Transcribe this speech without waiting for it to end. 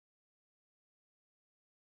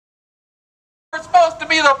are supposed to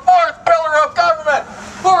be the fourth pillar of government,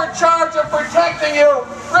 who are in charge of protecting you,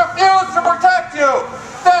 refuse to protect you,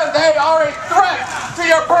 then they are a threat to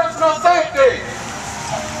your personal safety.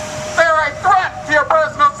 They are a threat to your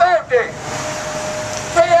personal safety.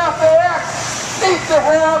 KFAX needs to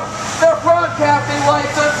have their broadcasting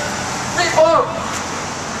license revoked.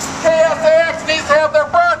 KFAX needs to have their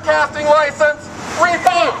broadcasting license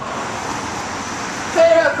revoked.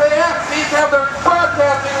 KFAX needs to have their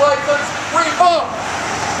broadcasting license revoked.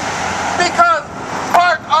 Because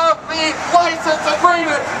part of the license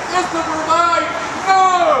agreement is to provide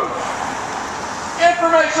news.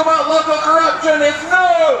 Information about local corruption is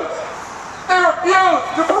news. They refuse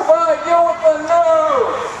to provide you with the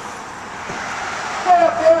news.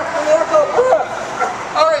 KFAX and the Echo Press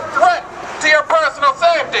are a threat to your personal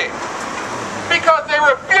safety because they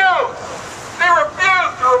refuse to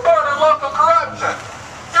report on local corruption.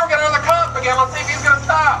 You're going to hear the cop again. Let's see if he's going to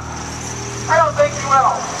stop. I don't think he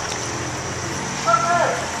will. Okay.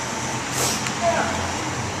 Yeah.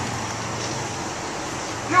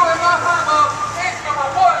 You have not heard about case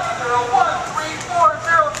number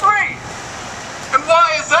 1013403. And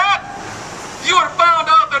why is that? You have found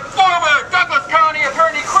out that former Douglas County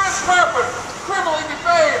Attorney Chris Crawford criminally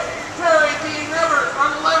defamed Terry D. Rivers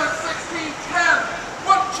on 11/16/10.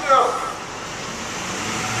 Wouldn't you?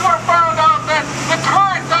 You have found out that the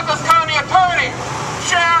current Douglas County Attorney,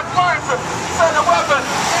 Chad Larson, sent a weapon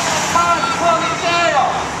into the Todd County Jail.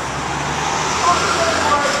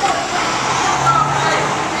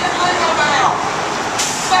 Illegal mail.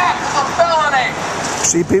 That is a felony.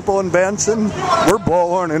 See people in Benson? We're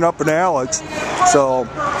blowing up in Alex. So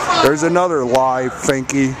there's another lie,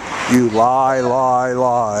 Finky. You lie, lie,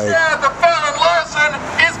 lie. Yeah, the felon Larson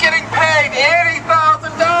is getting paid $80,000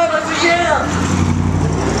 a year.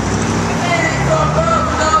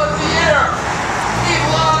 $80,000 a year. He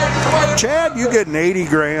lied his way. Chad, you getting 80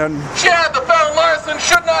 grand. Chad, the felon Larson,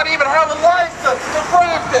 should not even have a license to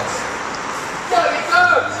practice. But he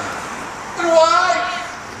does. And why?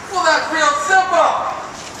 Well, that's real simple.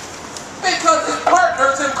 Because his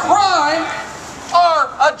partners in crime are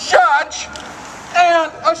a judge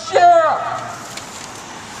and a sheriff.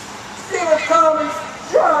 Stevens County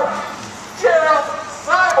Judge Gerald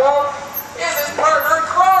Seibel is his partner in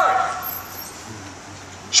crime.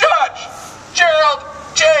 Judge Gerald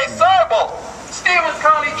J. Seibel, Stevens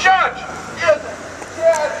County Judge, is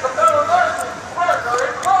Chad the felon Larson's partner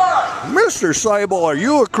in crime. Mr. Seibel, are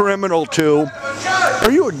you a criminal too?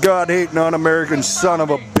 Are you a God-hating, un-American son of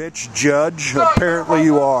a bitch judge? Apparently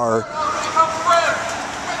you are.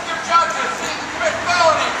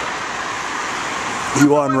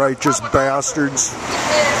 You unrighteous bastards.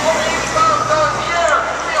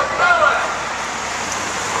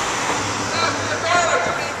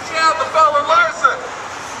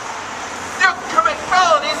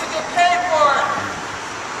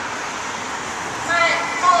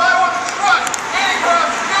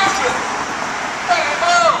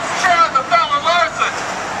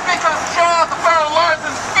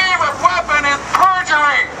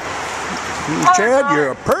 Chad,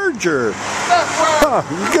 you're a perjurer. Huh,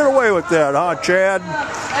 you get away with that, huh, Chad?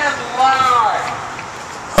 And lie.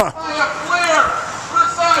 I have clear,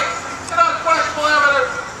 precise, and unquestionable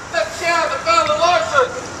evidence that Chad the felon Larson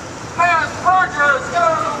has perjurers get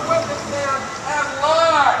on the witness stand and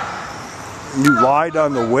lie. You lied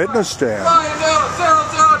on the witness stand. Lying down at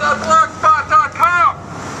 00.blogspot.com.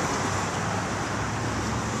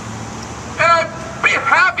 And I'd be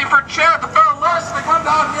happy for Chad the felon Larson to come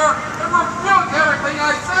down here and refute everything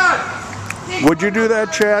I said. Would you do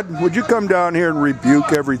that, Chad? Would you come down here and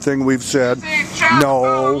rebuke everything we've said?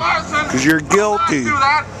 No, because you're guilty.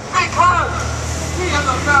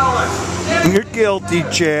 You're guilty,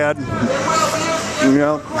 Chad. You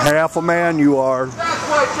know, half a man you are. That's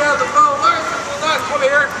why Chad the felon Larson will not come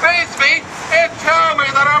here and face me and tell me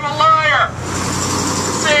that I'm a liar.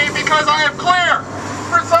 See, because I have clear,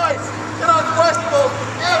 precise, and unquestionable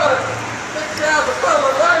evidence that Chad the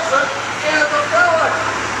felon Larson is a felon.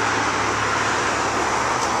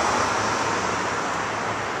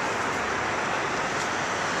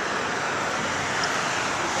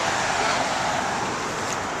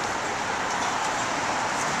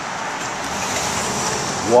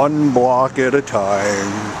 One block at a time.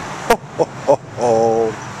 Ho, ho, ho,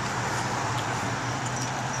 ho.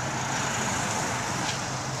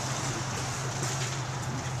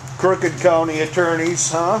 Crooked County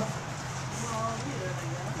attorneys, huh?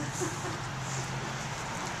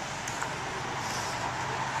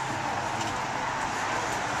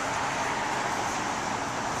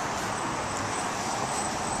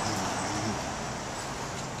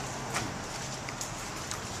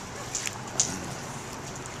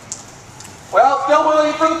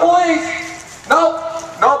 accountability for the police. Nope,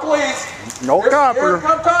 no police. No copper. Here,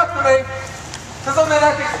 come talk to me. Because then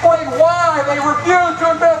I can explain why they refuse to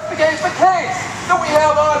investigate the case that we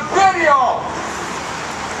have on video.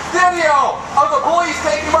 Video of the police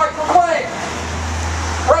taking my complaint.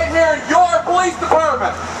 Right here in your police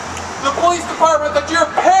department. The police department that you're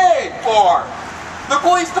paying for. The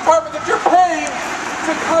police department that you're paying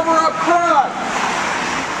to cover up crime.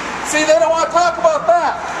 See, they don't want to talk about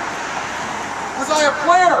that. Because I have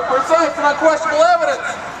clear, precise, and unquestionable evidence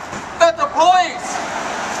that the police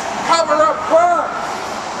cover up crime.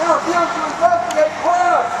 They refuse to investigate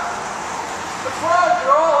crime. The crimes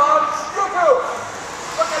are all on YouTube.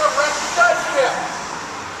 Look at arrest judgment.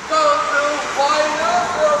 Go to flying up,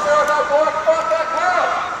 they're not going about that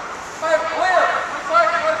crime. I have clear, precise,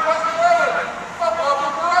 and unquestionable evidence of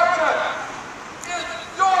local corruption. It is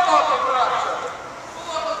your local corruption. The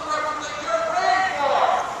local corruption that you're paying for.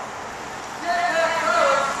 Your tax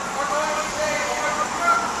dollars are going to pay for the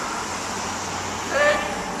corruption. Okay?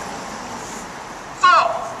 So,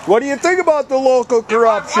 What do you think about the local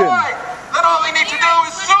corruption? Then all they need to do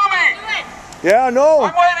is sue me. Yeah, I know.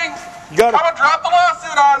 I'm waiting. Got I'm going to drop the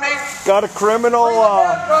lawsuit on me. a criminal,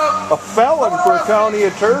 a felon for a county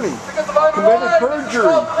attorney. Committed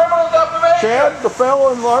perjury. Chad, the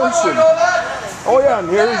felon Larson. Oh yeah,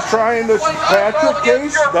 and here he's trying this Patrick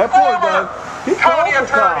case. That poor guy. He called the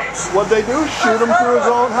cops. What they do is shoot him through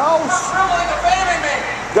his own house.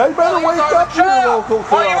 They better wake up to your local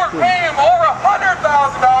Well, you were corruption. paying him over $100,000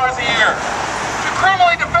 a year to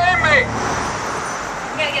criminally defame me.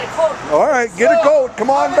 You gotta get a quote. All right, get a coat.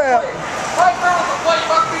 Come on back. My criminal complaint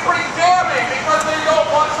must be pretty damning because they don't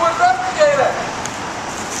want to investigate it.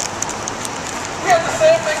 We had the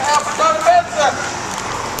same thing happen down in Besser.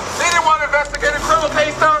 They didn't want to investigate a criminal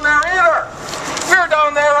case down there either. We were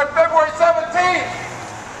down there on February 17th.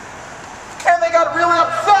 And they got really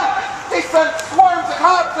upset. They sent swarms of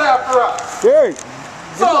cops after us. Gary,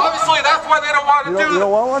 So obviously that's why they don't want to you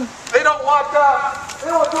don't want one? They don't want to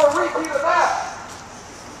do a repeat of that.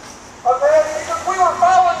 Okay? Because we were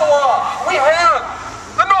following the law. We had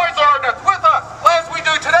the noise ordinance with us, as we do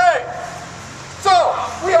today. So,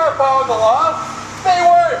 we are following the law. They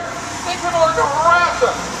weren't. They people are going to harass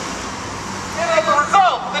us. And as a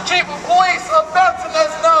result, the chief of police of Benson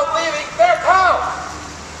is now leaving their town.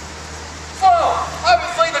 So,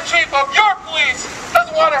 obviously the chief of your police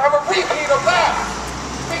doesn't want to have a repeat of that.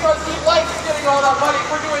 Because he likes getting all that money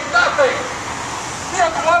for doing nothing. He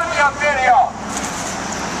doesn't want to be on video.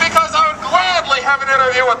 Because I would gladly have an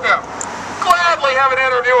interview with them. Gladly have an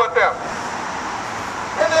interview with them.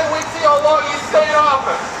 And then we'd see how long you stay in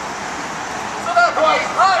office. So that's why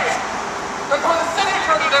he's hiding. That's why the city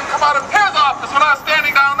attorney didn't come out of his office when I was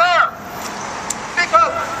standing down there.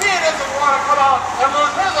 Because he doesn't want to come out and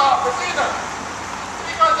lose his office either.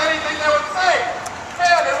 Because anything they would say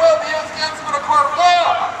can and will be used against him in a court of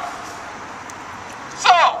law.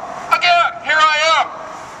 So, again, here I am,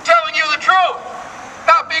 telling you the truth.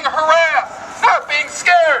 Not being harassed, not being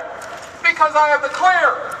scared, because I have the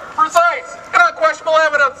clear, precise, and unquestionable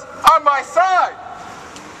evidence on my side.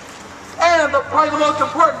 And probably the most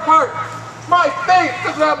important part, my faith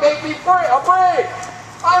does not make me afraid.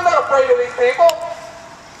 I'm not afraid of these people.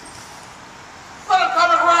 Let them come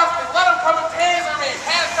and harass me, let them come and taser me,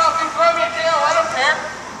 handcuff me, throw me in jail, I don't care.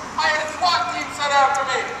 I had a SWAT team set after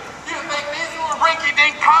me. You think these little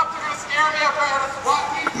rinky-dink cops are going to scare me after I had a SWAT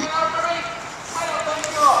team set after me? I don't think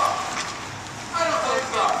so. I don't think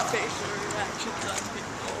so. Facial reactions on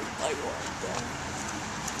people like what the?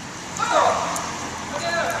 So,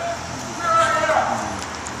 again, here I am,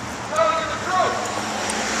 telling you the truth.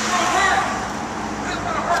 So here, this is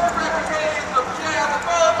going to hurt the reputation of Chad the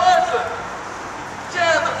Felon Larson.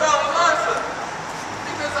 Chad the Felon Larson.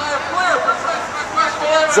 Because I have clear, precise, and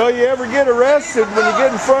unquestionable evidence. So you ever get arrested, when you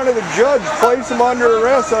get in front of the judge, place them under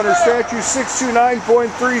arrest under statute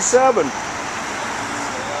 629.37.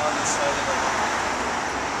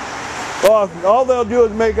 Well, all they'll do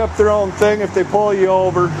is make up their own thing if they pull you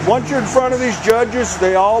over. Once you're in front of these judges,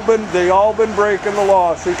 they all been breaking the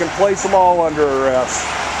law, so you can place them all under arrest.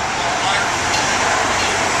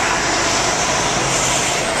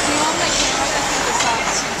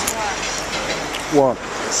 What?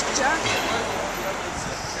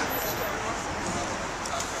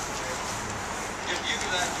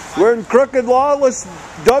 We're in crooked, lawless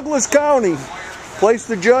Douglas County. Place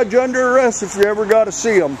the judge under arrest if you ever got to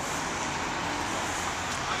see him.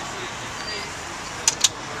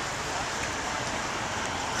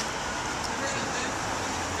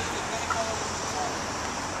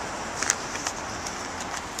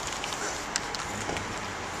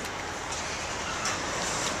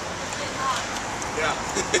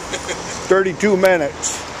 32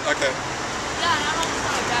 minutes. Okay. Yeah, I'm almost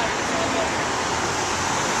out of battery.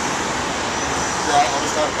 You're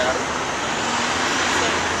almost out of battery?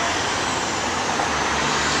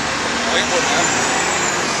 Wait, what happened?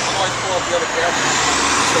 Otherwise, pull out the other camera.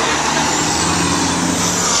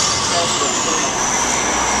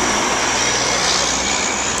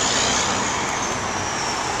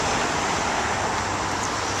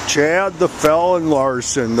 Chad the Felon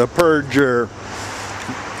Larson, the perjurer.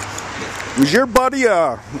 Is your buddy,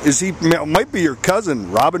 might be your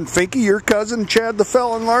cousin, Robin Finke, your cousin, Chad the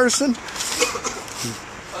Felon Larson?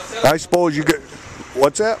 I suppose you get,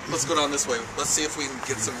 what's that? Let's go down this way. Let's see if we can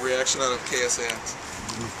get some reaction out of KSAX.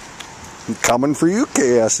 Coming for you,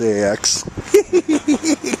 KSAX.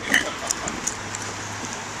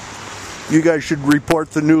 You guys should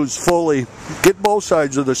report the news fully. Get both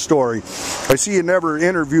sides of the story. I see you never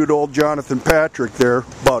interviewed old Jonathan Patrick there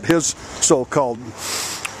about his so-called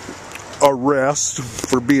arrest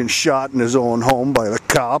for being shot in his own home by the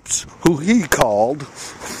cops, who he called.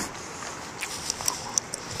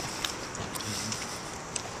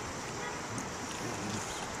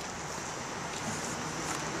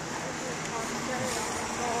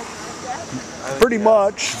 Pretty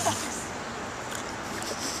much.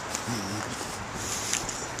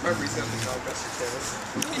 Remember, he's got the dog Besser tennis.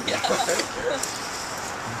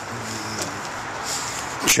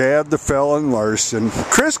 Chad the Felon Larson,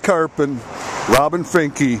 Chris Carpin, Robin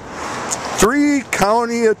Finke, 3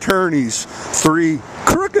 county attorneys, 3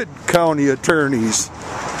 crooked county attorneys.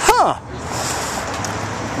 Huh.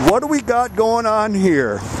 What do we got going on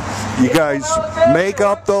here? You guys make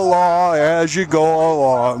up the law as you go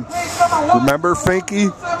along. Remember,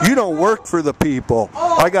 Finke? You don't work for the people.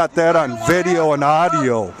 I got that on video and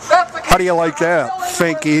audio. How do you like that,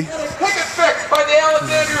 Finke?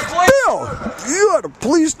 Bill, you had a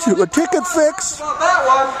police a ticket fix?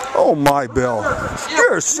 Oh my, Bill.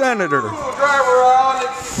 You're a senator. Drive around and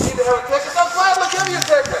need to have a ticket. They'll gladly give you a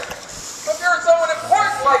ticket. If you're someone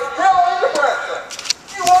important like Bill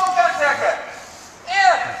you won't get a ticket.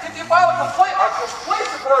 And if you file a police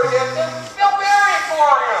report against him, they'll bury it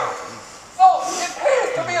for you. So it pays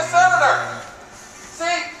to be a senator.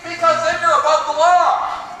 See, because then you're above the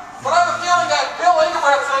law. But I have a feeling that Bill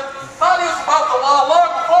Ingebrigtsen thought he was about the law long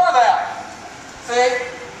before that. See,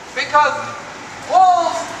 because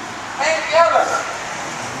wolves hang together.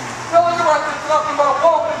 Bill Ingebrigtsen's nothing but a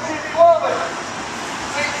wolf in sheep's clothing.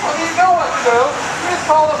 See, so he knew what to do. He just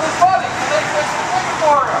called up his buddy, and they fixed the ticket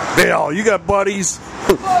for him. Bill, you got buddies?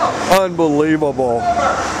 Unbelievable.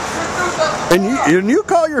 And you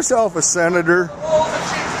call yourself a senator?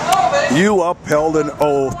 You upheld an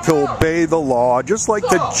oath to obey the law, just like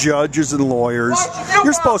the judges and lawyers.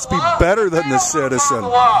 You're supposed to be better than the citizen.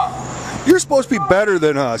 You're supposed to be better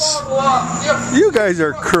than us. You guys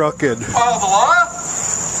are crooked. Follow the law?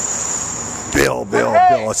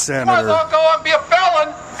 Bill, a senator. You might as well go and be a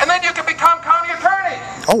felon, and then you can become county attorney.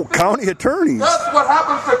 Oh, county attorneys. That's what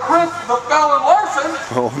happens to Chris the Felon Larson.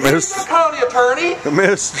 Oh, He's a county attorney.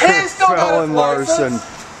 Mr. Felon Larson.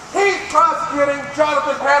 He's prosecuting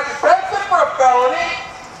Jonathan Patrick Benson for a felony.